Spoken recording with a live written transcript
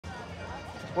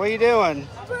What are you doing?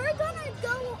 We're gonna go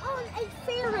on a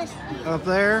Ferris wheel. Up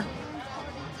there?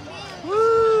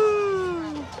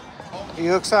 Woo! Are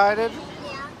you excited?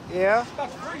 Yeah. Yeah?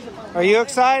 Are you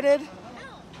excited? No.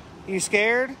 You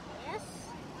scared? Yes.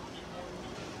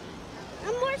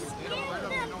 I'm more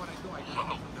scared than...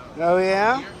 Oh,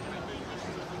 yeah?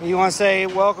 You want to say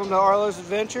welcome to Arlo's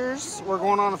Adventures? We're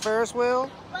going on a Ferris wheel?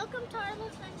 Welcome to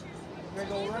Arlo's Adventures.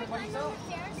 Today we're going on a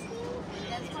Ferris wheel.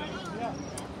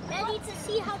 Ready to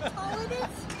see how tall it is?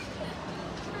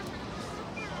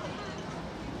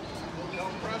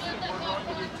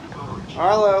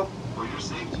 Arlo,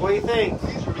 what do you think?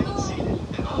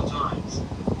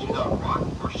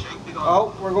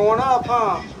 Oh, we're going up,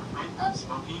 huh?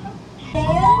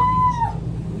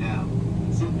 Now,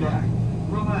 sit back,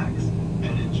 relax,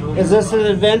 and enjoy. Is this an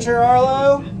adventure,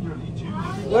 Arlo?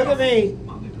 Look at me.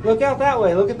 Look out that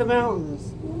way. Look at the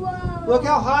mountains. Whoa. Look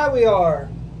how high we are.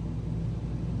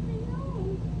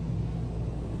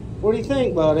 What do you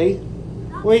think, buddy?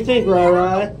 What do you think, Rai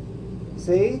Rai?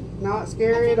 See? Not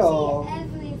scary at all.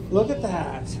 Look at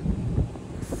that.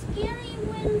 Scary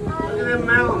when Look at them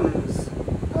mountains.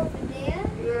 over there.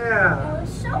 Yeah. Oh,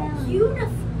 it's so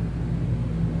beautiful.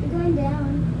 You're going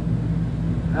down.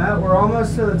 We're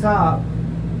almost to the top.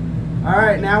 All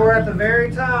right, now we're at the very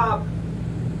top.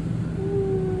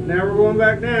 Now we're going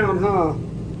back down, huh? No,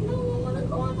 I want to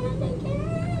go around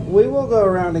again. We will go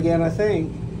around again, I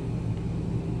think.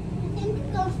 I think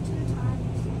it goes 2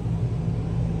 times.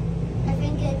 I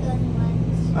think it goes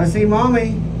once. I see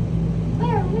Mommy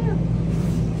Where?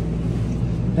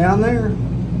 down there.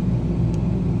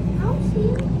 I don't see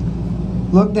it.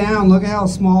 Look down. Look at how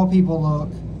small people look.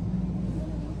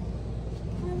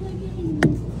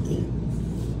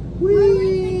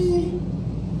 Whee!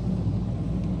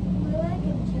 We're like a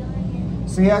giant.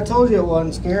 See, I told you it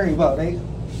wasn't scary, buddy.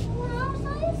 Well, how was I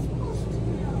supposed to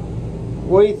know?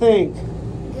 What do you think?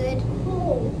 Good.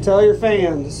 Cool. Tell your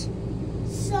fans.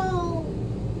 So,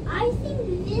 I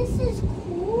think this is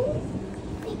cool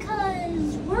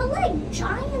because we're like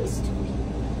giants to me.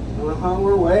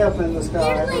 We're way up in the sky.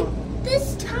 They're like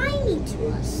this tiny to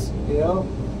us. Yep.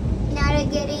 Now they're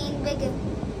getting bigger.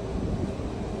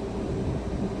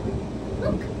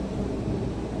 Look.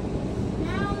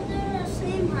 Now they're the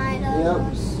same height as Yep.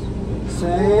 us.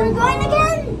 Same. We're going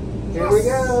again. Here we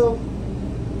go.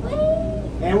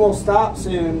 Wait. And we'll stop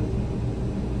soon.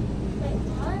 Wait,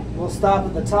 what? We'll stop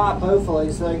at the top,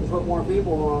 hopefully, so they can put more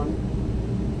people on.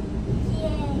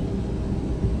 Yay.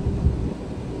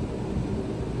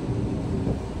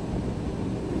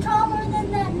 We're taller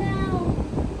than that now.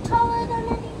 Taller than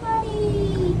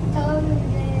anybody. Taller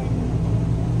than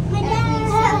my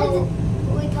dad.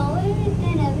 We're taller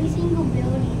than every single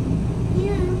building.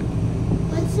 Yeah.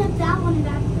 Let's set that one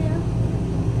back there.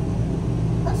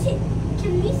 Let's see.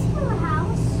 Can we see our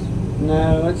house?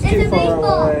 No, it's There's too a far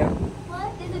baseball. away. What?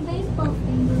 There's a baseball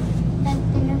field. That's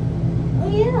there. Oh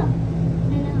yeah.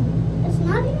 I know. It's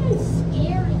not even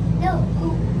scary. No.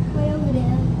 Oh, way over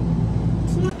there.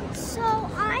 It's not. So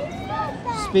I thought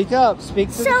that. Speak up. Speak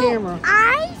to the camera.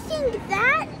 I think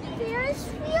that Ferris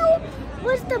wheel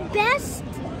was the best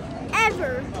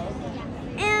ever.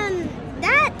 And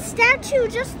that statue,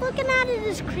 just looking at it,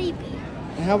 is creepy.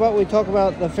 How about we talk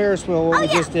about the Ferris wheel, what we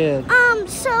just did?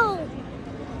 So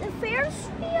the Ferris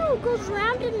wheel goes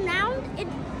round and round.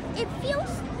 It feels,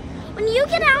 when you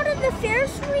get out of the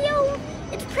Ferris wheel,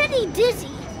 it's pretty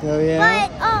dizzy. Oh, yeah?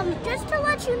 But just to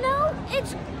let you know,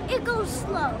 it goes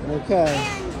slow. Okay.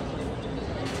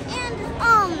 And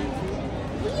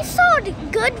we saw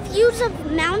good views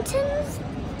of mountains,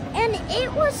 and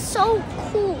it was so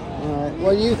cool. All right.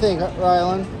 What do you think,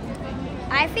 Rylan?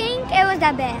 I think it was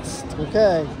the best.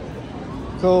 Okay.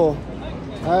 Cool.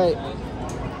 All right.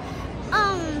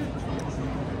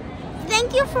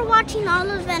 Thank you for watching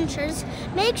Arlo Adventures.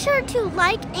 Make sure to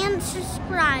like and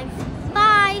subscribe.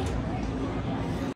 Bye.